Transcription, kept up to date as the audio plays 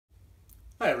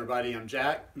Hi everybody, I'm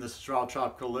Jack. This is Raw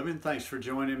Tropical Living. Thanks for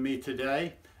joining me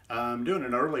today. I'm doing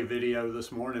an early video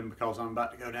this morning because I'm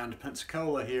about to go down to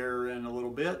Pensacola here in a little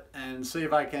bit and see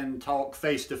if I can talk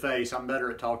face to face. I'm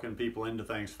better at talking people into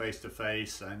things face to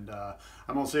face, and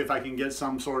I'm going to see if I can get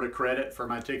some sort of credit for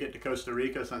my ticket to Costa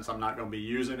Rica since I'm not going to be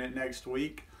using it next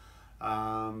week. So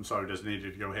I just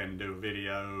needed to go ahead and do a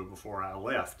video before I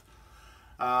left.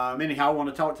 Anyhow, I want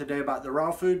to talk today about the raw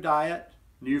food diet,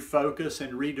 new focus,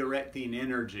 and redirecting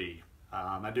energy.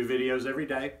 I do videos every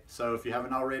day, so if you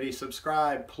haven't already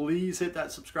subscribed, please hit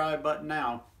that subscribe button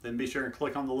now. Then be sure and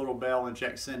click on the little bell and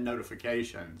check send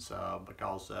notifications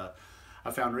because I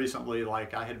found recently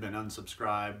like I had been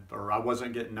unsubscribed, or I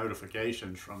wasn't getting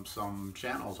notifications from some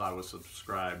channels I was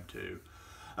subscribed to.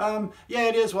 Yeah,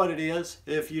 it is what it is.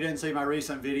 If you didn't see my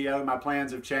recent video, my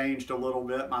plans have changed a little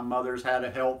bit. My mother's had a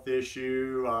health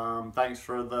issue. Thanks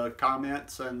for the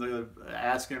comments and the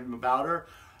asking about her.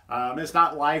 It's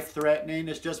not life-threatening.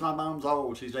 It's just my mom's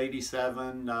old. She's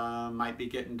 87. Might be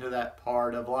getting to that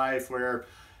part of life where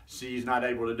she's not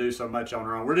able to do so much on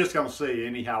her own. We're just going to see.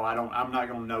 Anyhow, I'm not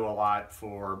going to know a lot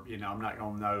for, I'm not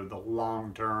going to know the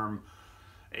long-term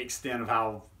extent of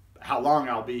how long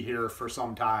I'll be here for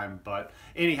some time. But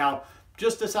anyhow,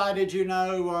 just decided,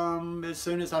 as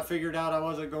soon as I figured out I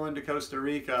wasn't going to Costa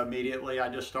Rica immediately, I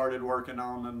just started working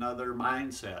on another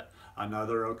mindset,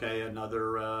 another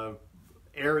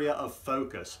area of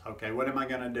focus. Okay, what am I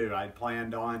going to do? I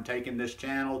planned on taking this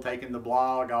channel, taking the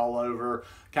blog all over,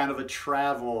 kind of a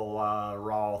travel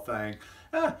raw thing.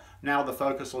 Now the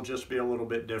focus will just be a little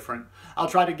bit different. I'll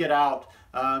try to get out.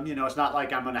 It's not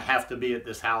like I'm going to have to be at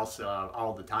this house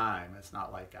all the time. It's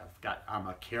not like I'm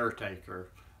a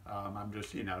caretaker. I'm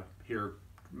just, here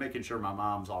making sure my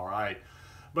mom's all right.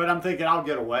 But I'm thinking I'll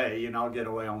get away, I'll get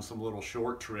away on some little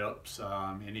short trips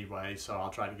anyway. So I'll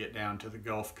try to get down to the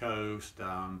Gulf Coast,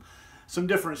 some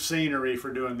different scenery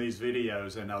for doing these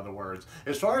videos, in other words.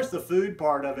 As far as the food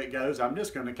part of it goes, I'm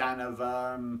just going to kind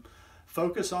of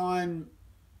focus on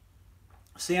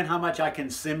seeing how much I can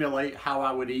simulate how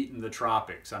I would eat in the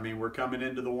tropics. I mean, we're coming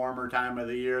into the warmer time of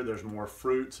the year. There's more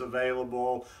fruits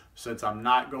available. Since I'm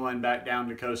not going back down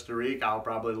to Costa Rica, I'll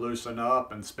probably loosen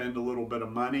up and spend a little bit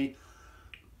of money.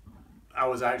 I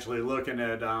was actually looking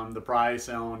at the price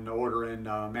on ordering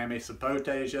mamey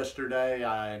sapotes yesterday.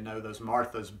 I know those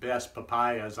Martha's Best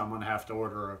papayas. I'm going to have to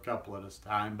order a couple at a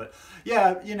time. But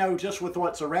yeah, just with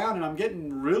what's around, and I'm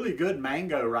getting really good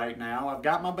mango right now. I've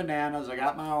got my bananas, I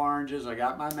got my oranges, I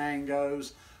got my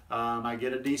mangoes. I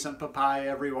get a decent papaya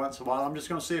every once in a while. I'm just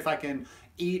going to see if I can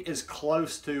eat as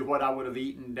close to what I would have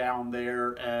eaten down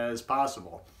there as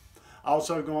possible.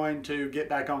 Also going to get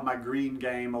back on my green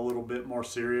game a little bit more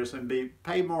serious and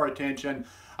pay more attention.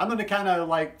 I'm going to kind of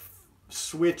like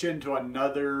switch into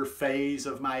another phase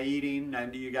of my eating,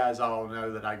 and you guys all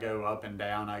know that I go up and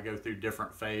down. I go through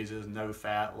different phases: no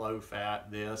fat, low fat,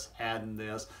 this, adding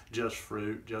this, just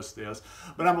fruit, just this.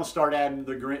 But I'm going to start adding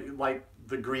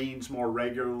the greens more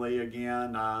regularly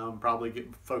again. Probably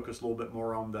focus a little bit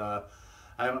more on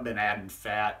I haven't been adding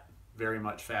very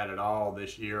much fat at all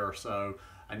this year or so.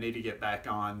 I need to get back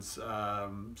on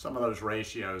some of those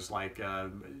ratios, like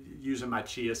using my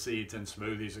chia seeds in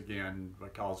smoothies again,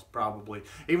 because probably,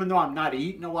 even though I'm not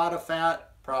eating a lot of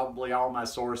fat, probably all my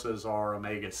sources are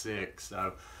omega-6.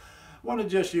 So I want to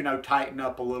just, tighten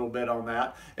up a little bit on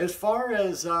that. As far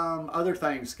as other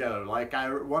things go, like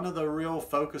one of the real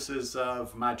focuses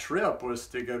of my trip was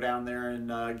to go down there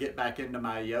and get back into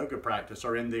my yoga practice,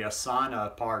 or in the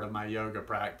asana part of my yoga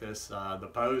practice, the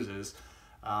poses.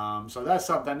 So that's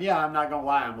something, yeah, I'm not going to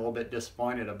lie, I'm a little bit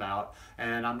disappointed about.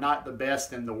 And I'm not the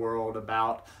best in the world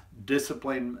about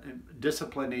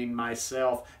disciplining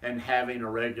myself and having a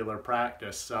regular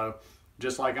practice. So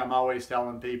just like I'm always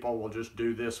telling people, well, just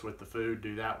do this with the food,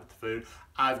 do that with the food,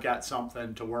 I've got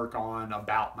something to work on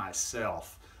about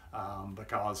myself.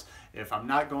 Because if I'm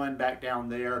not going back down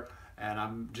there, and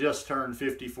I'm just turned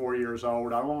 54 years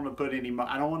old, I don't want to put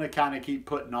I don't want to kind of keep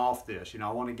putting off this.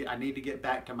 I need to get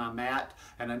back to my mat,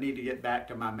 and I need to get back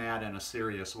to my mat in a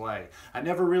serious way. I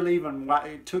never really even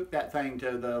took that thing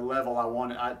to the level I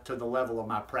wanted, to the level of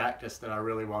my practice that I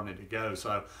really wanted to go.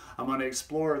 So I'm going to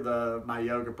explore my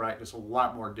yoga practice a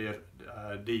lot more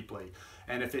deeply.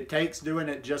 And if it takes doing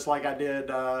it just like I did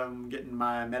getting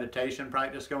my meditation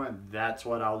practice going, that's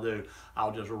what I'll do.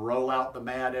 I'll just roll out the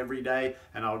mat every day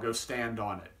and I'll go stand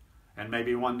on it. And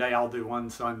maybe one day I'll do one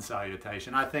sun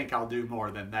salutation. I think I'll do more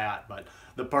than that. But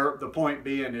the point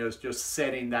being is just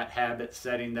setting that habit,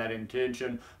 setting that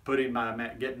intention, getting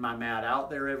my mat out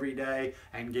there every day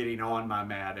and getting on my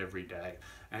mat every day.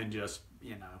 And just,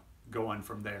 going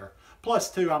from there. Plus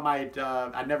too, I might,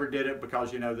 I never did it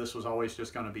because, you know, this was always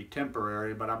just going to be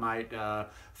temporary, but I might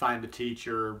find a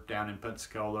teacher down in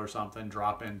Pensacola or something,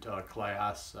 drop into a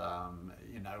class,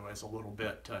 you know, as a little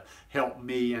bit to help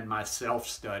me in my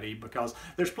self-study, because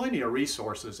there's plenty of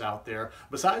resources out there.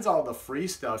 Besides all the free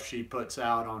stuff she puts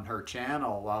out on her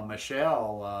channel,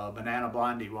 Michelle, Banana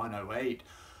Blondie 108,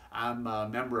 I'm a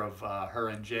member of her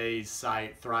and Jay's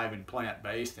site, Thriving Plant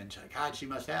Based, and God, she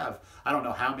must have, I don't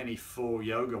know how many full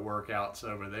yoga workouts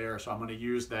over there, so I'm going to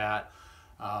use that.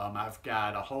 I've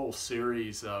got a whole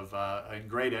series of, a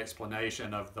great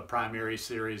explanation of the primary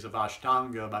series of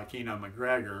Ashtanga by Keno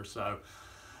McGregor, so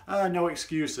no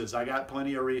excuses. I got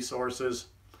plenty of resources.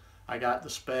 I got the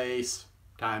space,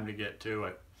 time to get to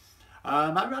it.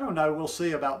 I don't know, we'll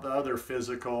see about the other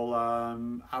physical.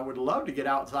 I would love to get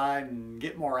outside and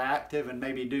get more active and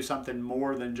maybe do something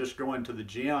more than just going to the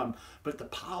gym, but the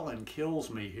pollen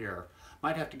kills me here.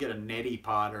 Might have to get a neti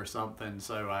pot or something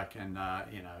so I can,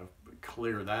 you know,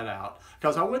 clear that out.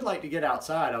 Because I would like to get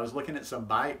outside. I was looking at some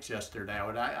bikes yesterday.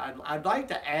 I'd like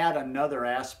to add another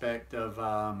aspect of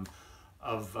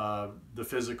the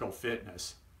physical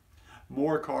fitness.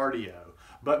 More cardio,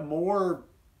 but more,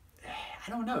 I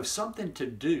don't know, something to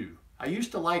do. I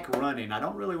used to like running. I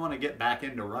don't really want to get back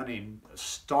into running,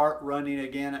 start running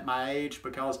again at my age,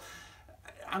 because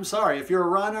I'm sorry, if you're a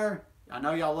runner, I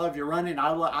know y'all love your running.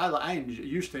 I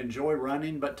used to enjoy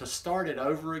running, but to start it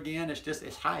over again,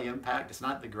 it's high impact. It's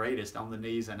not the greatest on the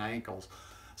knees and ankles.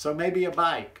 So maybe a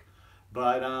bike.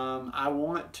 But I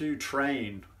want to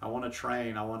train. I want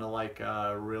to like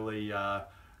really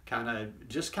kind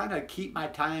of keep my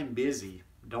time busy.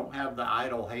 Don't have the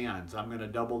idle hands. I'm going to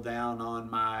double down on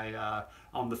my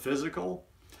on the physical,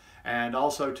 and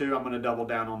also too I'm going to double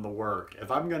down on the work. If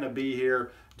I'm going to be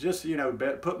here, just, you know,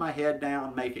 put my head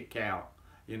down, make it count.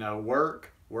 You know,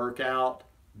 work out,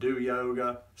 do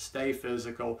yoga, stay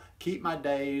physical, keep my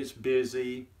days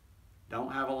busy.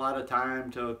 Don't have a lot of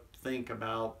time to think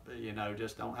about, you know,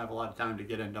 just don't have a lot of time to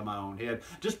get into my own head.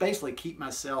 Just basically keep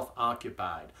myself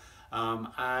occupied.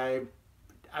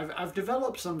 I've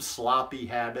developed some sloppy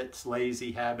habits,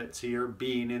 lazy habits here,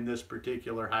 being in this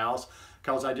particular house,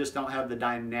 because I just don't have the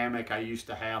dynamic I used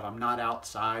to have. I'm not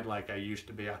outside like I used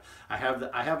to be. I have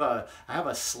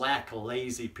a slack,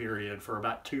 lazy period for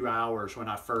about 2 hours when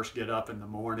I first get up in the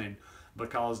morning,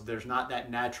 because there's not that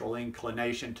natural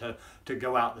inclination to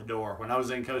go out the door. When I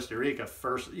was in Costa Rica,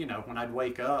 first, you know, when I'd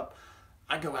wake up,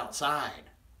 I'd go outside.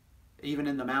 Even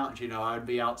in the mountains, you know, I'd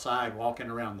be outside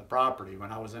walking around the property.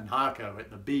 When I was in Jaco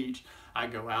at the beach,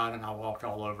 I'd go out and I walked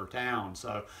all over town.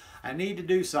 So I need to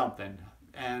do something.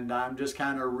 And I'm just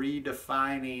kind of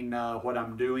redefining what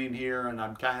I'm doing here. And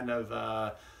I'm kind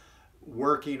of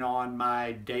working on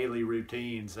my daily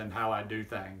routines and how I do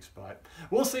things. But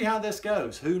we'll see how this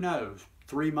goes. Who knows?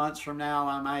 3 months from now,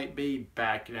 I might be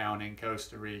back down in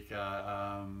Costa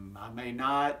Rica. I may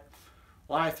not.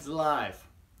 Life is life.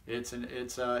 It's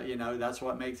you know, that's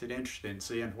what makes it interesting,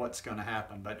 seeing what's going to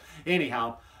happen. But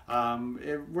anyhow, I'm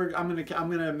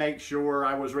gonna make sure.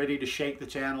 I was ready to shake the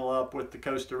channel up with the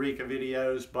Costa Rica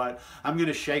videos, but I'm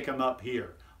gonna shake them up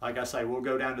here. Like I say, we'll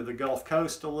go down to the Gulf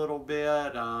Coast a little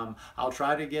bit. I'll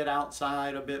try to get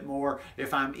outside a bit more.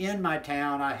 If I'm in my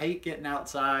town, I hate getting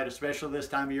outside, especially this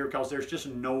time of year, because there's just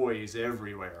noise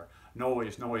everywhere.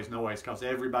 Noise, because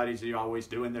everybody's always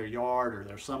doing their yard, or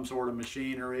there's some sort of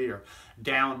machinery, or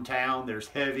downtown there's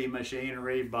heavy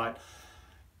machinery. But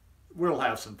we'll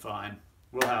have some fun.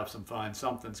 We'll have some fun.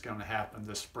 Something's going to happen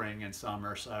this spring and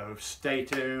summer, so stay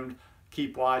tuned.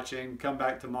 Keep watching. Come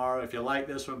back tomorrow. If you like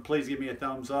this one, please give me a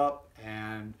thumbs up,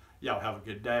 and y'all have a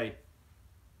good day.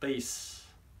 Peace.